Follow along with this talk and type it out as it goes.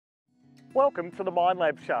Welcome to the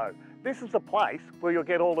Minelab Show. This is the place where you'll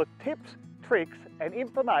get all the tips, tricks and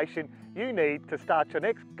information you need to start your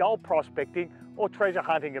next gold prospecting or treasure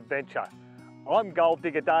hunting adventure. I'm Gold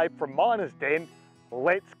Digger Dave from Miner's Den.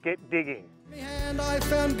 Let's get digging. And I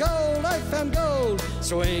found gold,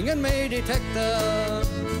 swinging me detector.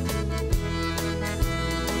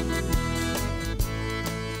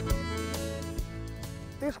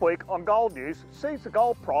 This week on Gold News sees the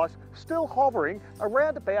gold price still hovering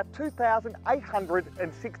around about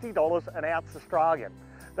 $2,860 an ounce Australian.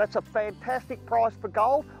 That's a fantastic price for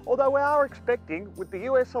gold, although we are expecting with the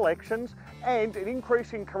US elections and an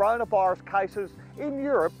increase in coronavirus cases in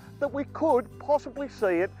Europe that we could possibly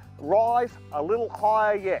see it rise a little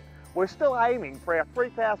higher yet. We're still aiming for our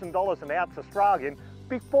 $3,000 an ounce Australian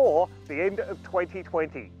before the end of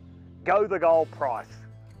 2020. Go the gold price.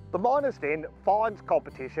 The Miner's Den finds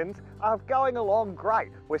competitions are going along great.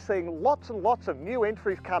 We're seeing lots and lots of new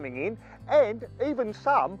entries coming in, and even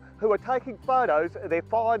some who are taking photos of their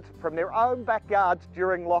finds from their own backyards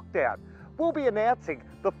during lockdown. We'll be announcing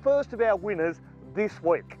the first of our winners this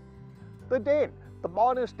week. The Den, the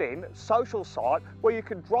Miner's Den social site where you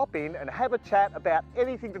can drop in and have a chat about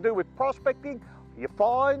anything to do with prospecting, your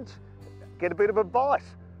finds, get a bit of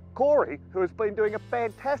advice. Corey, who has been doing a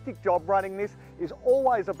fantastic job running this, is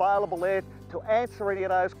always available there to answer any of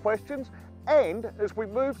those questions. And as we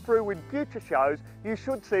move through with future shows, you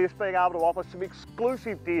should see us being able to offer some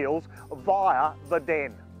exclusive deals via the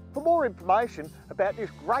Den. For more information about this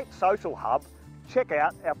great social hub, check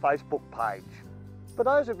out our Facebook page. For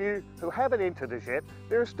those of you who haven't entered as yet,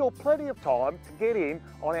 there is still plenty of time to get in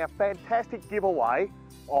on our fantastic giveaway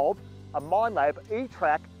of a Minelab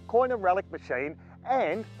E-Track coin and relic machine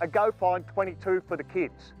and a Go Find 22 for the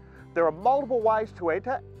kids. There are multiple ways to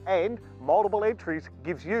enter, and multiple entries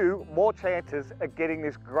gives you more chances of getting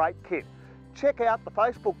this great kit. Check out the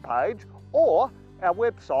Facebook page or our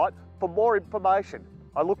website for more information.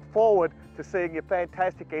 I look forward to seeing your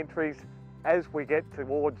fantastic entries as we get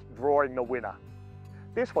towards drawing the winner.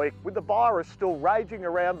 This week, with the virus still raging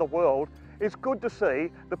around the world, it's good to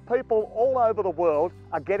see that people all over the world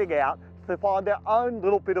are getting out to find their own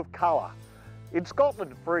little bit of colour. In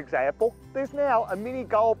Scotland, for example, there's now a mini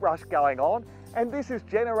gold rush going on, and this is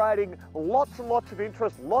generating lots and lots of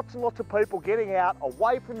interest, lots and lots of people getting out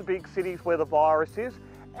away from the big cities where the virus is,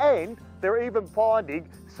 and they're even finding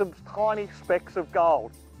some tiny specks of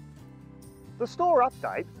gold. The store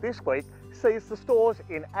update this week sees the stores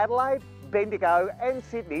in Adelaide, Bendigo and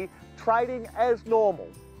Sydney trading as normal,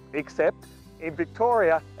 except in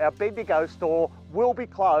Victoria, our Bendigo store will be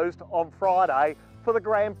closed on Friday for the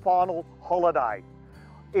grand final holiday.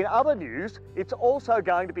 In other news, it's also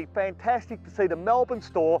going to be fantastic to see the Melbourne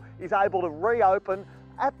store is able to reopen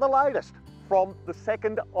at the latest from the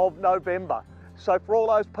 2nd of November. So for all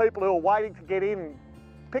those people who are waiting to get in and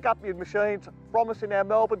pick up your machines from us in our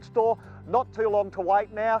Melbourne store, not too long to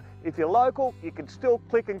wait now. If you're local, you can still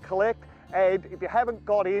click and collect, and if you haven't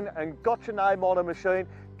got in and got your name on a machine,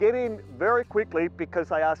 get in very quickly because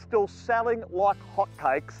they are still selling like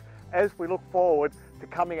hotcakes as we look forward to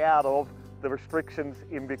coming out of the restrictions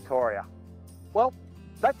in Victoria. Well,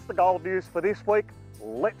 that's the gold news for this week.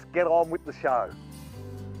 Let's get on with the show.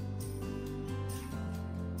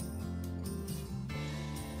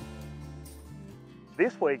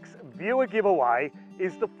 This week's viewer giveaway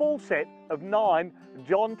is the full set of 9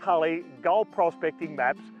 John Tully gold prospecting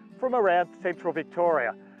maps from around central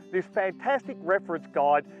Victoria. This fantastic reference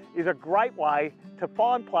guide is a great way to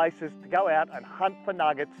find places to go out and hunt for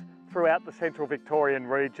nuggets throughout the central Victorian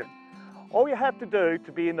region. All you have to do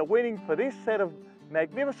to be in the winning for this set of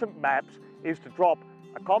magnificent maps is to drop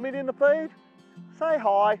a comment in the feed, say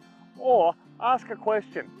hi, or ask a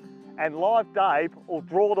question, and Live Dave will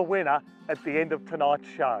draw the winner at the end of tonight's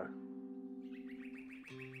show.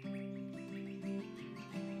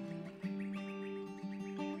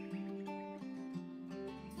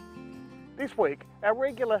 This week, our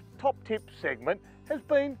regular Top Tips segment has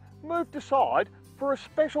been moved aside for a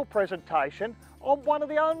special presentation on one of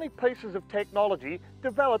the only pieces of technology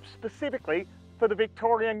developed specifically for the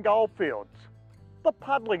Victorian goldfields, the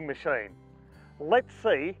puddling machine. Let's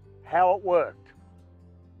see how it worked.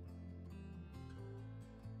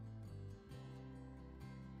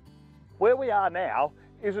 Where we are now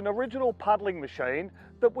is an original puddling machine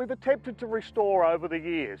that we've attempted to restore over the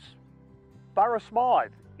years. Burra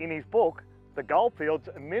Smythe, in his book, The Goldfields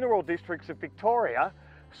and Mineral Districts of Victoria,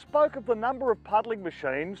 spoke of the number of puddling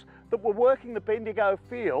machines that were working the Bendigo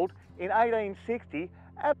field in 1860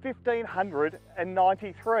 at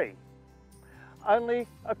 1593. Only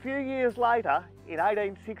a few years later, in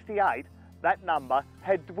 1868, that number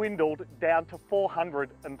had dwindled down to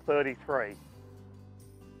 433.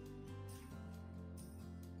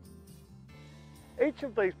 Each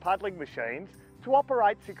of these puddling machines, to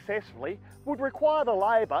operate successfully, would require the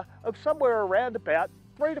labour of somewhere around about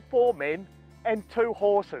 3 to 4 men and 2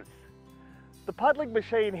 horses. The puddling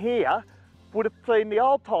machine here would have seen the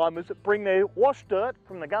old timers bring their wash dirt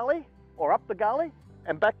from the gully or up the gully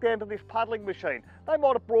and back down to this puddling machine. They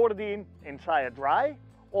might have brought it in say a dray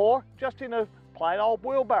or just in a plain old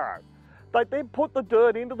wheelbarrow. They'd then put the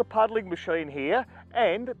dirt into the puddling machine here,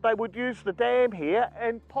 and they would use the dam here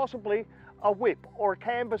and possibly a whip or a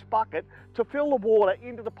canvas bucket to fill the water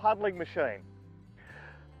into the puddling machine.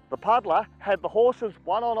 The puddler had the horses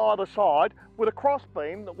one on either side with a cross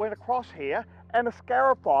beam that went across here and a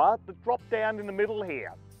scarifier that dropped down in the middle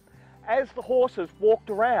here. As the horses walked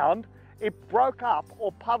around, it broke up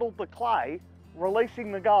or puddled the clay,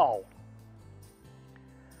 releasing the gold.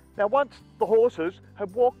 Now once the horses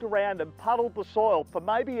had walked around and puddled the soil for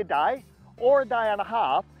maybe a day or a day and a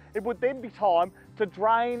half, it would then be time to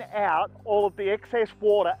drain out all of the excess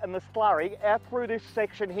water and the slurry out through this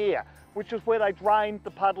section here, which is where they drained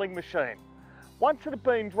the puddling machine. Once it had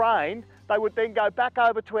been drained, they would then go back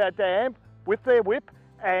over to our dam with their whip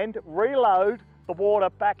and reload the water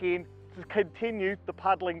back in to continue the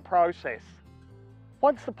puddling process.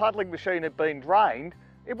 Once the puddling machine had been drained,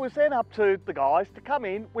 it was then up to the guys to come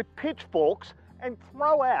in with pitchforks and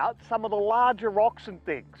throw out some of the larger rocks and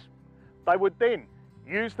things. They would then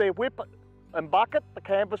use their whip and bucket, the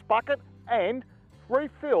canvas bucket, and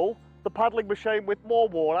refill the puddling machine with more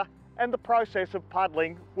water, and the process of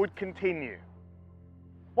puddling would continue.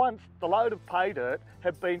 Once the load of pay dirt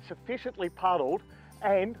had been sufficiently puddled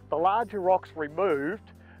and the larger rocks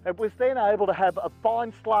removed, it was then able to have a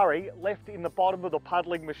fine slurry left in the bottom of the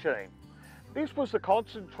puddling machine. This was the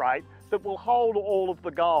concentrate that will hold all of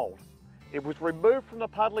the gold. It was removed from the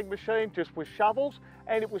puddling machine just with shovels,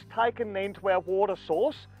 and it was taken then to our water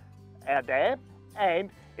source, our dam, and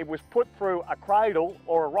it was put through a cradle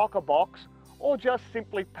or a rocker box, or just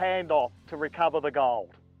simply panned off to recover the gold.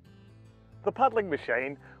 The puddling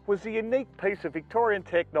machine was a unique piece of Victorian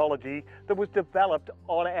technology that was developed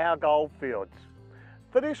on our goldfields.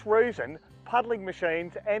 For this reason, puddling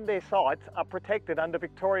machines and their sites are protected under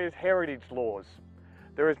Victoria's heritage laws.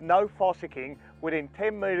 There is no fossicking within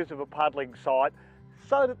 10 metres of a puddling site,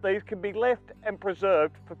 so that these can be left and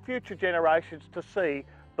preserved for future generations to see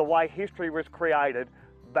the way history was created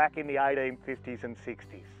back in the 1850s and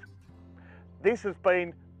 60s. This has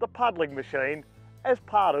been the puddling machine as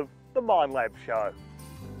part of the Minelab Show.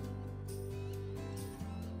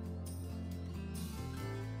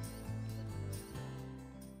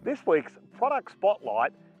 This week's product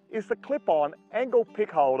spotlight is the clip-on angle pick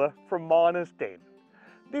holder from Miner's Den.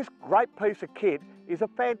 This great piece of kit is a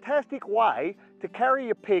fantastic way to carry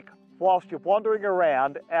your pick whilst you're wandering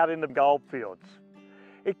around out in the goldfields.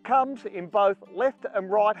 It comes in both left and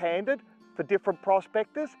right-handed for different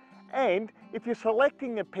prospectors, and if you're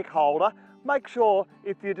selecting a pick holder, make sure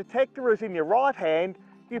if your detector is in your right hand,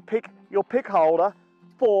 you pick your pick holder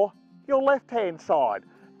for your left-hand side.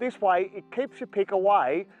 This way it keeps your pick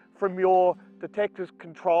away from your detector's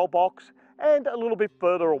control box and a little bit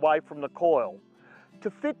further away from the coil. To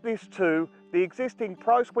fit this to the existing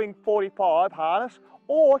Pro Swing 45 harness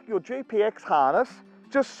or your GPX harness,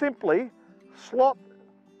 just simply slot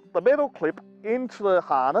the metal clip into the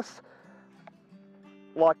harness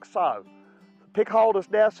like so. The pick holder is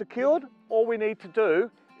now secured. All we need to do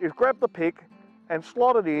is grab the pick and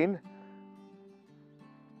slot it in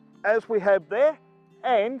as we have there,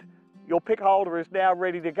 and your pick holder is now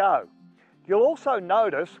ready to go. You'll also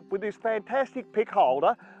notice with this fantastic pick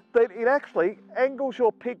holder that it actually angles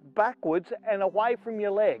your pick backwards and away from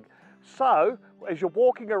your leg. So as you're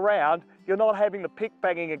walking around, you're not having the pick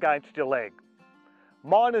banging against your leg.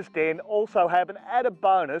 Miner's Den also have an added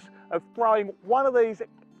bonus of throwing one of these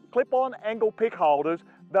clip-on angle pick holders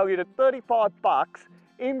valued at 35 bucks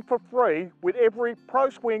in for free with every Pro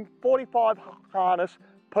Swing 45 harness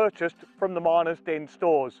purchased from the Miner's Den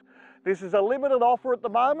stores. This is a limited offer at the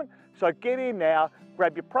moment, so get in now,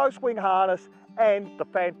 grab your Pro Swing harness and the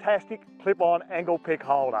fantastic clip-on angle pick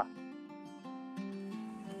holder.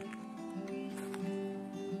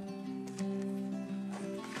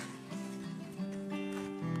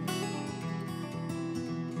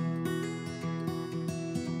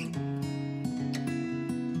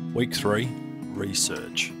 Week 3,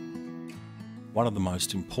 research. One of the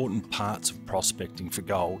most important parts of prospecting for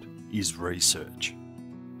gold is research.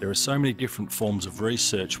 There are so many different forms of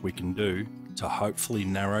research we can do to hopefully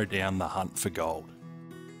narrow down the hunt for gold.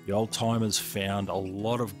 The old timers found a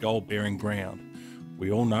lot of gold bearing ground.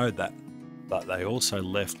 We all know that. but they also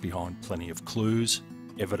left behind plenty of clues,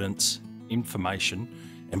 evidence, information,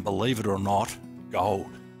 and believe it or not, gold.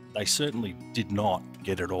 They certainly did not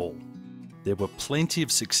get it all. There were plenty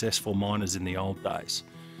of successful miners in the old days,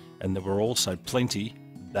 and there were also plenty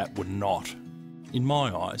that were not. In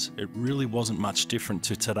my eyes, it really wasn't much different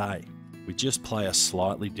to today. We just play a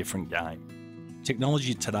slightly different game.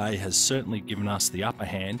 Technology today has certainly given us the upper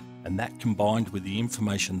hand, and that combined with the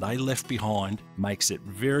information they left behind makes it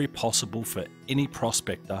very possible for any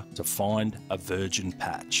prospector to find a virgin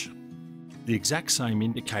patch. The exact same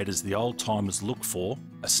indicators the old timers look for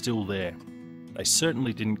are still there. They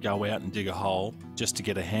certainly didn't go out and dig a hole just to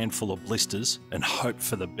get a handful of blisters and hope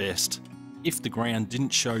for the best. If the ground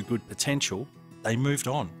didn't show good potential, they moved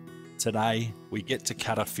on. Today, we get to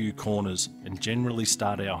cut a few corners and generally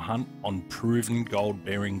start our hunt on proven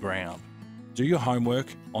gold-bearing ground. Do your homework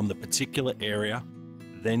on the particular area,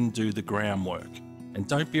 then do the groundwork. And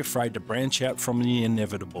don't be afraid to branch out from the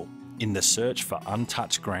inevitable in the search for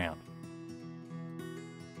untouched ground.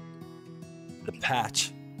 The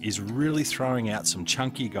patch is really throwing out some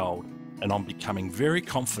chunky gold, and I'm becoming very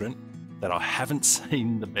confident that I haven't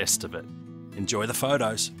seen the best of it. Enjoy the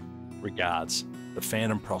photos. Regards, the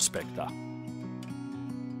Phantom Prospector.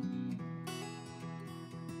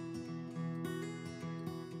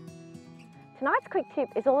 Tonight's quick tip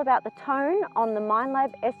is all about the tone on the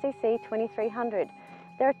Minelab SCC 2300.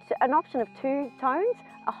 There's an option of two tones,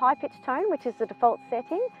 a high-pitched tone, which is the default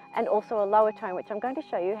setting, and also a lower tone, which I'm going to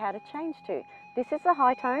show you how to change to. This is the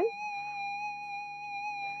high tone.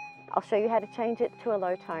 I'll show you how to change it to a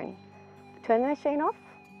low tone. Turn the machine off.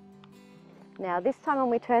 Now this time when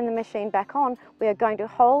we turn the machine back on, we are going to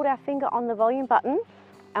hold our finger on the volume button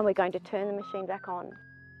and we're going to turn the machine back on.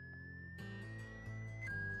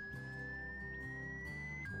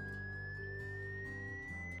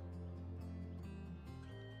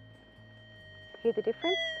 Hear the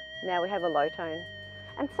difference? Now we have a low tone.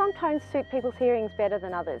 And some tones suit people's hearings better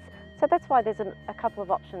than others. So that's why there's a couple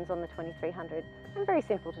of options on the 2300. And very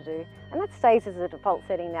simple to do. And that stays as a default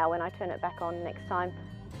setting now when I turn it back on next time.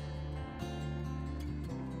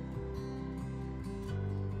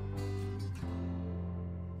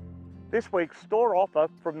 This week's store offer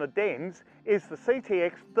from the Dens is the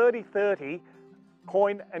CTX 3030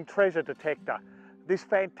 coin and treasure detector. This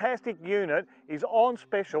fantastic unit is on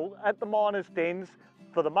special at the Miners' Dens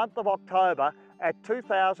for the month of October at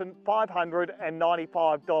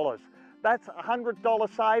 $2,595. That's a $100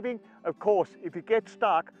 saving. Of course, if you get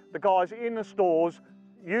stuck, the guys in the stores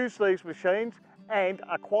use these machines and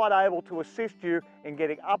are quite able to assist you in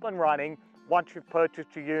getting up and running once you've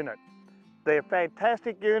purchased your unit. They're a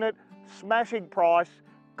fantastic unit, smashing price,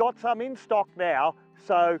 got some in stock now,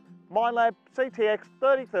 so Minelab CTX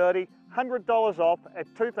 3030, $100 off at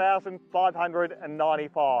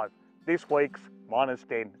 $2,595. This week's Miners'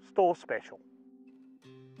 Den store special.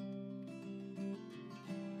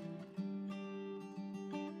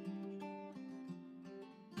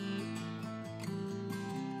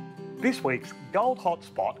 This week's gold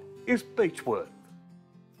hotspot is Beechworth.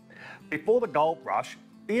 Before the gold rush,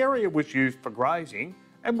 the area was used for grazing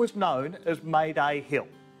and was known as Mayday Hill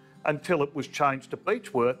until it was changed to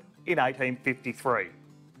Beechworth in 1853.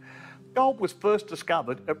 Gold was first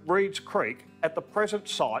discovered at Reeds Creek at the present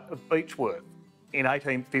site of Beechworth in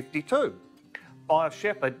 1852 by a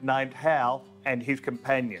shepherd named Howe and his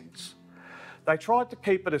companions. They tried to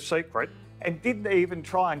keep it a secret and didn't even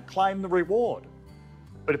try and claim the reward,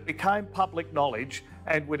 but it became public knowledge,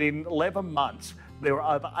 and within 11 months there were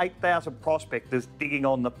over 8,000 prospectors digging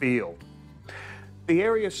on the field. The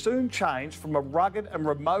area soon changed from a rugged and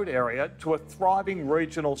remote area to a thriving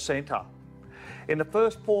regional centre. In the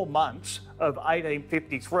first 4 months of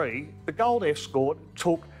 1853, the gold escort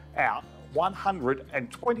took out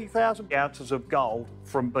 120,000 ounces of gold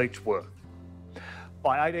from Beechworth.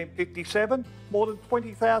 By 1857, more than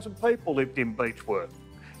 20,000 people lived in Beechworth.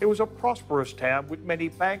 It was a prosperous town with many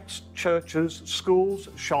banks, churches, schools,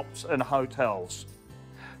 shops and hotels.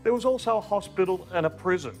 There was also a hospital and a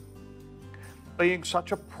prison. Being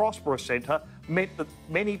such a prosperous centre meant that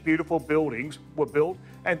many beautiful buildings were built,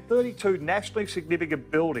 and 32 nationally significant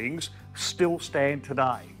buildings still stand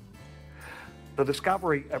today. The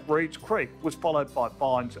discovery at Reeds Creek was followed by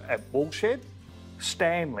finds at Woolshed,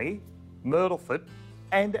 Stanley, Myrtleford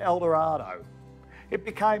and Eldorado. It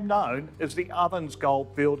became known as the Ovens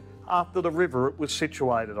Goldfield after the river it was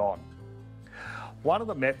situated on. One of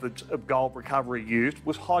the methods of gold recovery used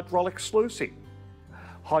was hydraulic sluicing.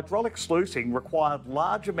 Hydraulic sluicing required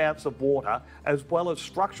large amounts of water as well as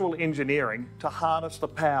structural engineering to harness the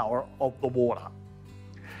power of the water.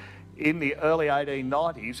 In the early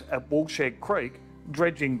 1890s at Woolshed Creek,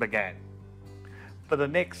 dredging began. For the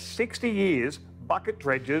next 60 years, bucket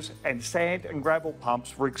dredges and sand and gravel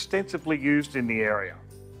pumps were extensively used in the area.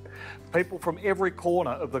 People from every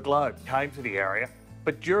corner of the globe came to the area,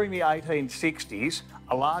 but during the 1860s,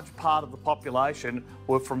 a large part of the population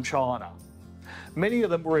were from China. Many of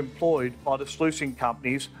them were employed by the sluicing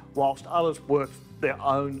companies, whilst others worked their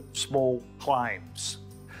own small claims.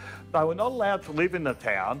 They were not allowed to live in the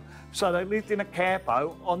town, so they lived in a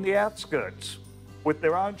campo on the outskirts, with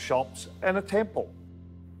their own shops and a temple.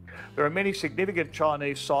 There are many significant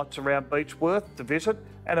Chinese sites around Beechworth to visit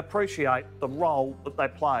and appreciate the role that they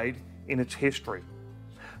played in its history.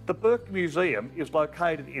 The Burke Museum is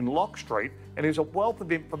located in Lock Street and is a wealth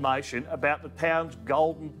of information about the town's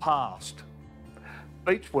golden past.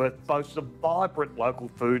 Beechworth boasts a vibrant local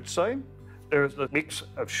food scene. There is a mix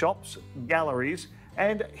of shops, galleries,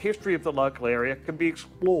 and history of the local area can be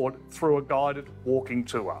explored through a guided walking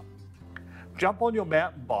tour. Jump on your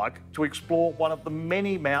mountain bike to explore one of the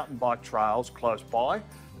many mountain bike trails close by.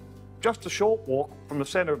 Just a short walk from the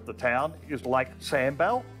centre of the town is Lake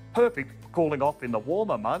Sambal, perfect for cooling off in the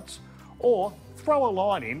warmer months, or throw a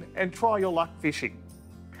line in and try your luck fishing.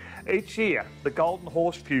 Each year, the Golden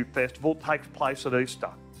Horseshoe Festival takes place at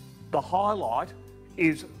Easter. The highlight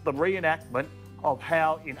is the reenactment of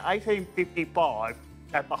how in 1855,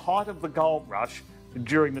 at the height of the gold rush,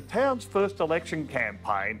 during the town's first election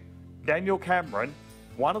campaign, Daniel Cameron,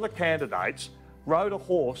 one of the candidates, rode a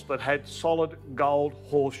horse that had solid gold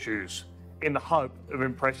horseshoes in the hope of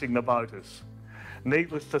impressing the voters.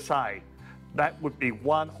 Needless to say, that would be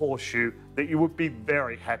one horseshoe that you would be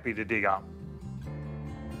very happy to dig up.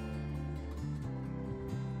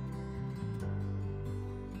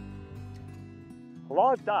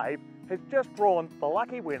 Live Dave has just drawn the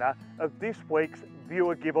lucky winner of this week's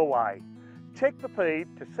viewer giveaway. Check the feed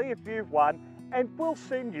to see if you've won and we'll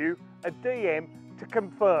send you a DM to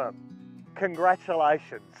confirm.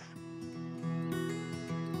 Congratulations.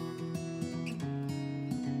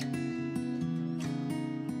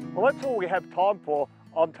 Well, that's all we have time for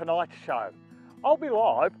on tonight's show. I'll be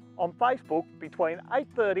live on Facebook between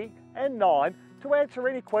 8:30 and 9 to answer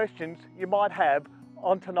any questions you might have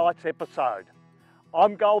on tonight's episode.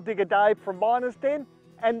 I'm Gold Digger Dave from Miners Den,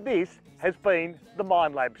 and this has been the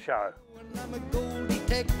Minelab Show. When I'm a gold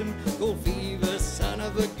detecting, gold fever, son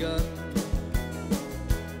of a gun.